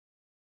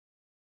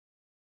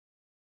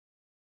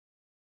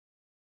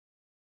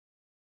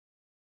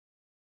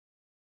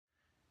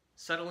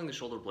Settling the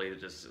shoulder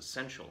blade is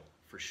essential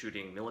for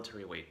shooting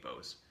military weight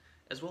bows,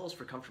 as well as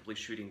for comfortably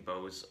shooting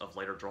bows of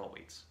lighter draw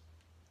weights.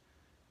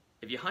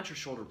 If you hunch your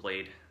shoulder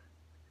blade,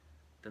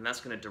 then that's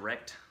going to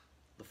direct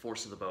the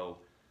force of the bow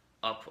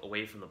up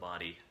away from the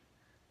body,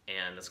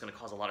 and that's going to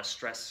cause a lot of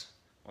stress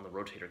on the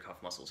rotator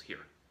cuff muscles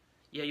here.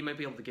 Yeah, you might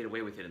be able to get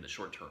away with it in the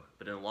short term,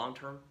 but in the long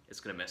term,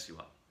 it's going to mess you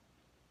up.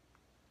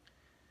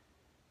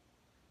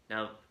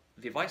 Now,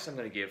 the advice I'm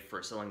going to give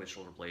for settling the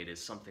shoulder blade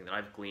is something that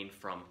I've gleaned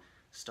from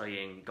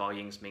studying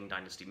Ying's Ming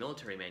Dynasty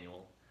military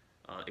manual,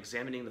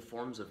 examining the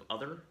forms of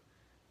other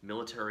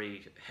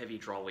military heavy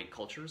draw weight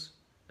cultures,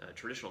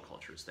 traditional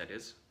cultures that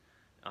is,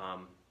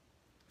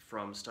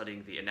 from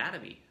studying the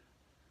anatomy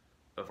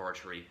of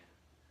archery,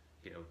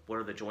 what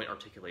are the joint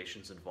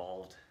articulations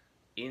involved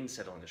in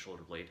settling the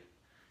shoulder blade,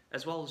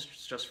 as well as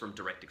just from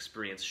direct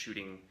experience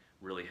shooting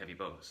really heavy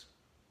bows.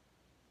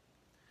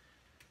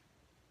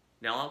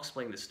 Now I'll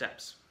explain the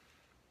steps.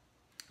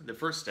 The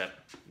first step,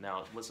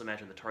 now let's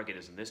imagine the target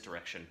is in this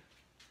direction,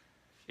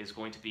 is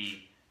going to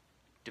be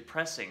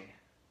depressing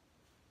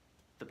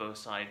the bow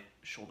side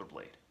shoulder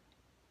blade.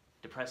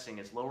 Depressing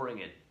is lowering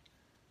it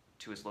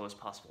to its lowest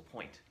possible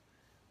point.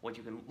 What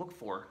you can look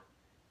for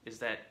is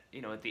that,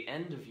 at the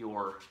end of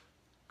your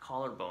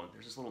collarbone,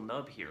 there's this little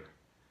nub here.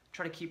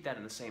 Try to keep that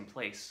in the same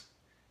place,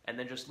 and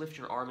then just lift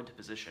your arm into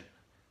position,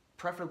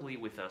 preferably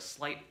with a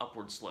slight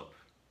upward slope.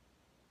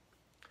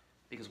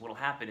 Because what will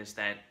happen is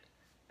that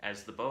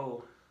as the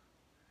bow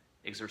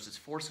exerts its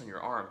force on your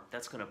arm,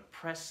 that's going to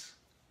press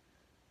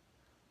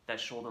that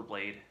shoulder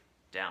blade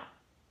down,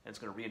 and it's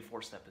going to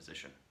reinforce that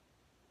position.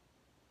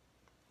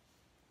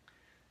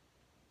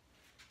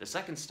 The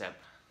second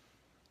step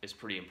is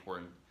pretty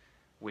important,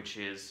 which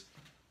is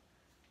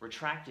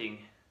retracting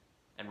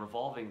and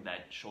revolving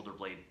that shoulder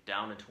blade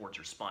down and towards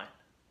your spine.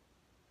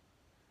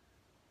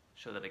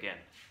 Show that again.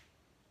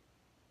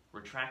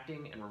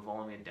 Retracting and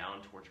revolving it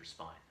down towards your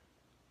spine.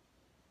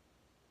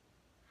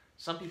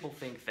 Some people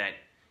think that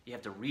you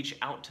have to reach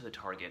out to the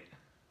target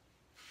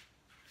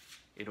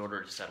in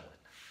order to settle it.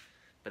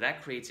 But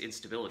that creates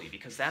instability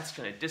because that's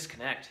going to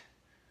disconnect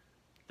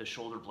the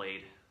shoulder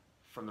blade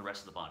from the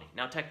rest of the body.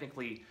 Now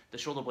technically, the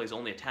shoulder blade is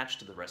only attached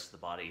to the rest of the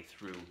body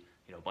through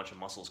a bunch of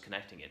muscles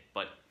connecting it.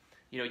 But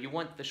you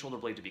want the shoulder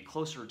blade to be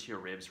closer to your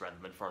ribs rather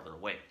than farther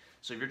away.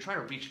 So if you're trying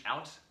to reach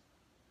out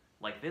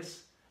like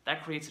this,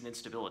 that creates an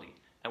instability.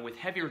 And with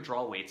heavier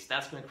draw weights,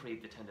 that's going to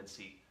create the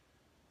tendency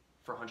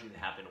for hunching to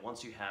happen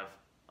once you have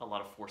a lot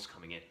of force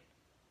coming in.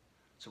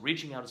 So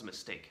reaching out is a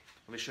mistake.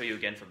 Let me show you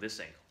again from this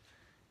angle.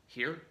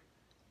 Here,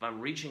 if I'm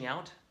reaching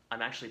out,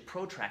 I'm actually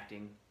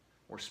protracting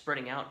or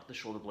spreading out the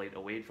shoulder blade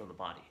away from the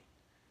body.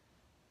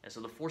 And so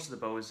the force of the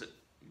bow is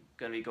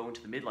going to be going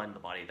to the midline of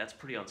the body. That's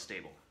pretty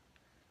unstable.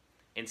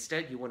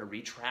 Instead, you want to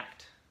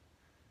retract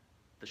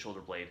the shoulder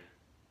blade.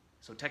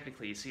 So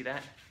technically, you see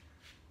that?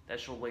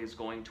 That shoulder blade is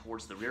going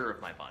towards the rear of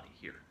my body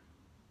here.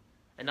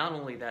 And not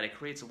only that, it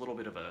creates a little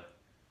bit of a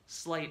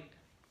slight,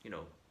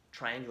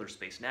 triangular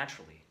space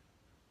naturally.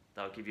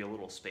 That'll give you a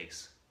little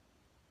space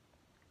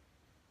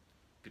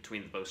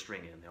between the bowstring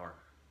and the arm.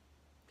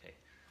 Okay,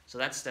 so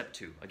that's step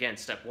 2. Again,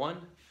 step 1,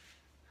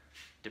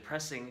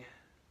 depressing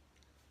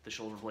the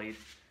shoulder blade.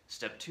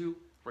 Step 2,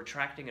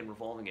 retracting and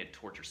revolving it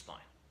towards your spine.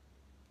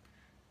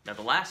 Now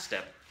the last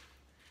step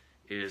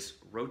is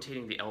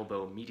rotating the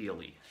elbow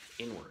medially,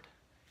 inward.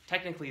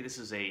 Technically, this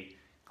is a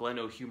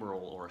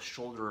glenohumeral or a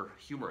shoulder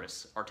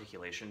humerus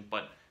articulation,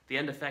 but the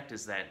end effect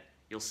is that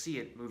you'll see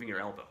it moving your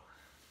elbow.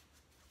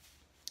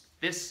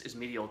 This is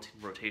medial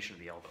rotation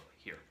of the elbow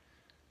here.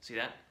 See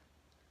that?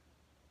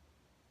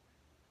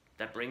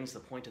 That brings the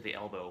point of the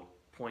elbow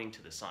pointing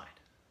to the side.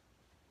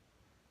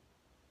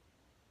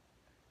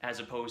 As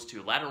opposed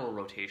to lateral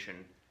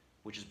rotation,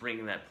 which is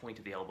bringing that point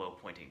of the elbow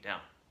pointing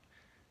down.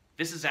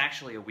 This is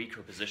actually a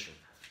weaker position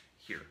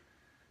here,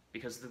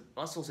 because the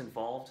muscles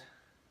involved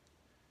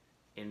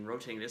in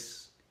rotating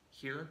this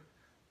here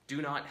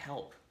do not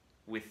help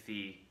with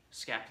the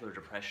scapular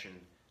depression,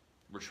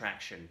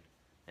 retraction,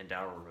 and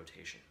downward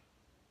rotation.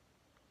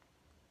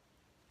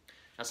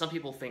 Now some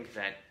people think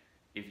that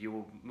if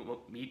you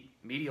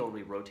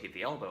medially rotate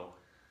the elbow,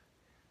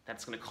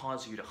 that's going to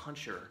cause you to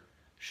hunch your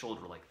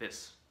shoulder like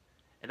this.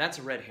 And that's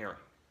a red herring.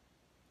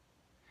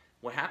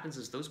 What happens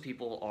is those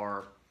people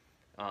are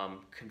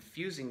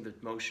confusing the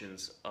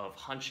motions of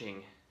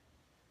hunching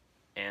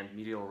and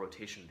medial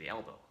rotation of the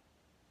elbow.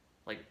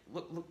 Like,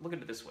 look at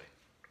it this way.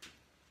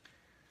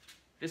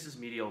 This is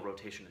medial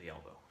rotation of the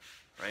elbow,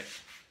 right?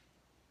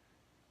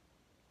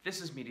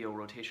 This is medial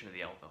rotation of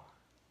the elbow.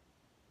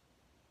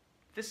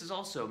 This is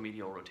also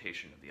medial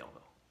rotation of the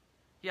elbow.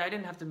 Yeah, I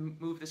didn't have to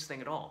move this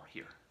thing at all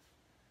here,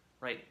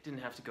 right? Didn't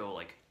have to go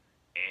like,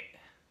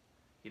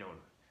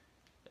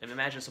 and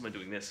imagine someone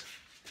doing this.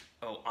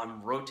 Oh,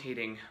 I'm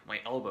rotating my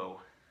elbow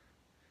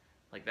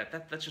like that.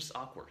 That's just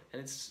awkward,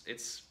 and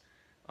it's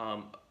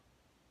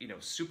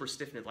super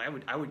stiff.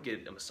 Like I would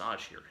get a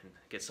massage here and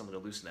get someone to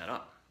loosen that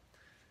up.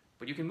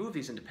 But you can move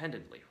these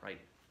independently,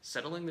 right?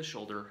 Settling the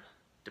shoulder,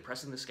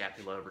 depressing the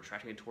scapula,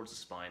 retracting it towards the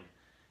spine,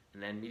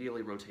 and then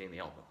medially rotating the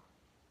elbow.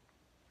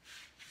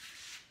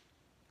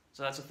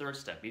 So that's the third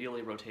step,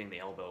 medially rotating the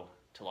elbow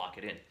to lock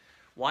it in.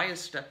 Why are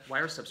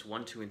steps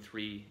 1, 2, and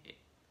 3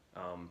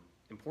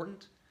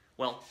 important?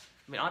 Well,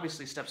 I mean,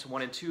 obviously steps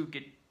 1 and 2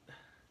 get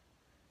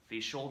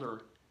the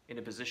shoulder in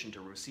a position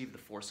to receive the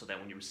force so that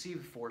when you receive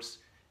the force,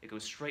 it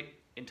goes straight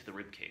into the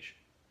rib cage.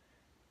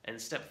 And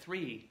step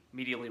 3,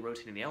 medially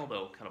rotating the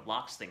elbow, kind of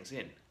locks things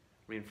in,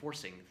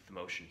 reinforcing the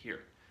motion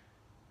here.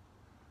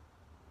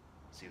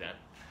 See that?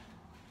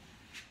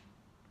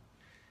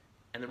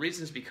 And the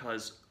reason is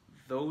because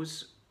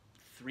those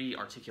 3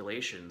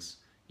 articulations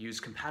use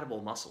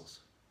compatible muscles,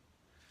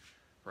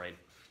 right?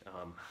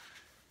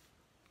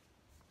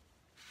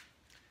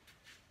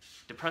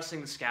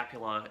 Depressing the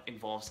scapula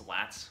involves the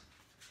lats,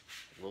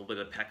 a little bit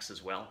of the pecs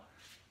as well.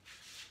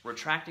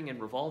 Retracting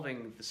and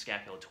revolving the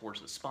scapula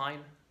towards the spine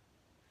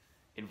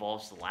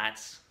involves the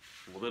lats,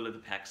 a little bit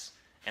of the pecs,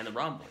 and the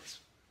rhomboids,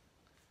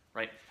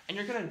 right? And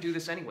you're going to do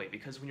this anyway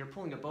because when you're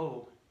pulling a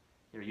bow,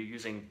 you're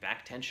using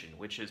back tension,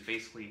 which is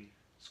basically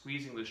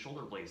squeezing the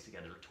shoulder blades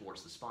together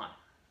towards the spine.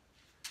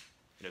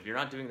 If you're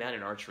not doing that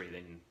in archery,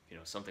 then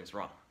something's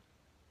wrong.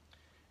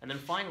 And then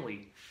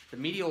finally, the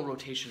medial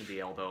rotation of the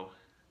elbow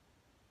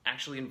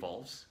actually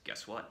involves,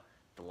 guess what?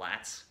 The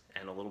lats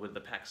and a little bit of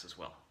the pecs as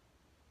well.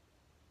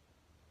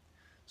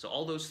 So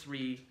all those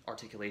 3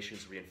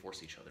 articulations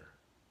reinforce each other.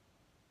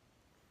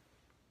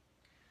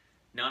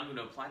 Now I'm going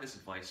to apply this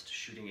advice to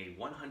shooting a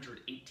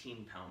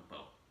 118-pound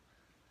bow.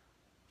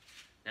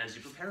 Now as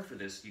you prepare for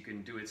this, you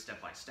can do it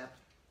step by step,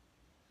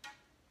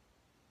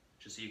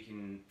 just so you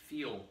can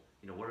feel,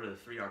 what are the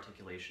 3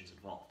 articulations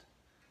involved.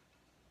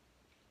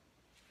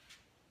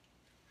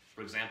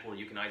 For example,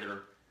 you can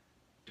either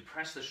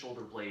depress the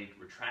shoulder blade,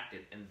 retract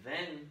it, and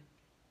then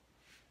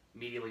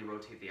medially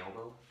rotate the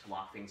elbow to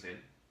lock things in.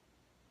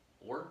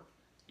 Or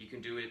you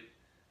can do it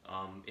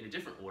in a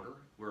different order,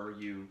 where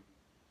you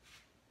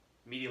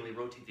medially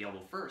rotate the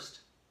elbow first,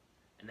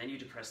 and then you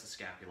depress the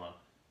scapula,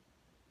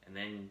 and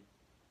then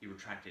you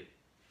retract it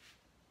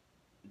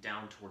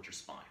down towards your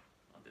spine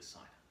on this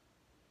side.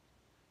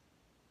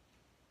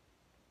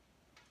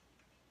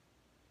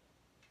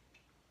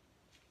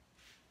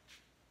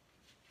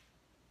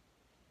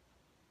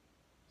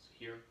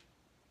 Here,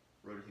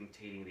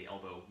 rotating the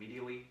elbow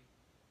medially,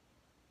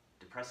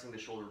 depressing the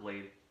shoulder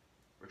blade,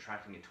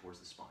 retracting it towards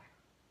the spine.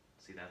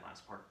 See that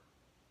last part?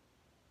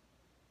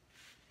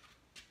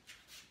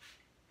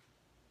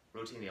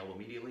 Rotating the elbow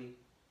medially,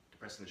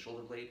 depressing the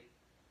shoulder blade,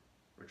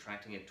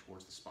 retracting it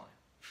towards the spine.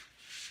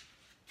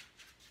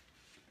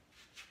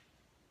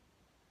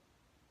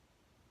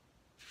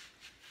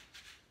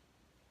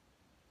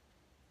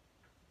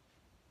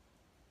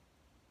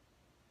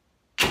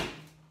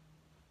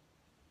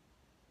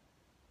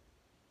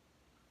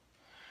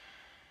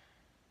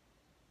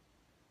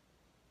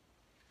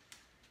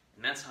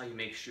 And that's how you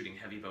make shooting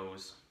heavy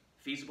bows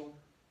feasible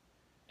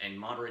and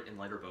moderate and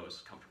lighter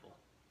bows comfortable.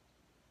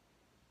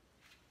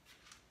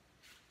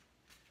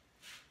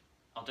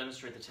 I'll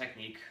demonstrate the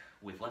technique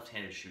with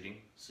left-handed shooting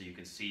so you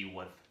can see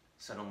what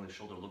settling the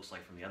shoulder looks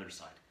like from the other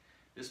side.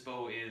 This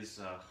bow is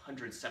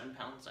 107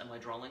 pounds at my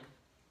draw length.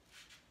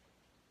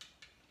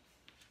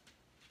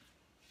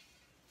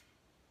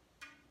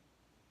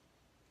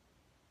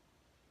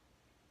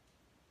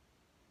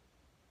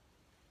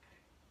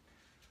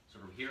 So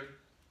from here,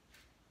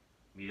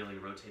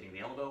 medially rotating the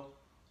elbow,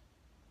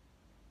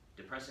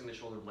 depressing the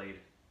shoulder blade,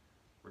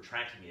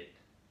 retracting it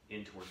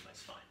in towards my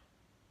spine.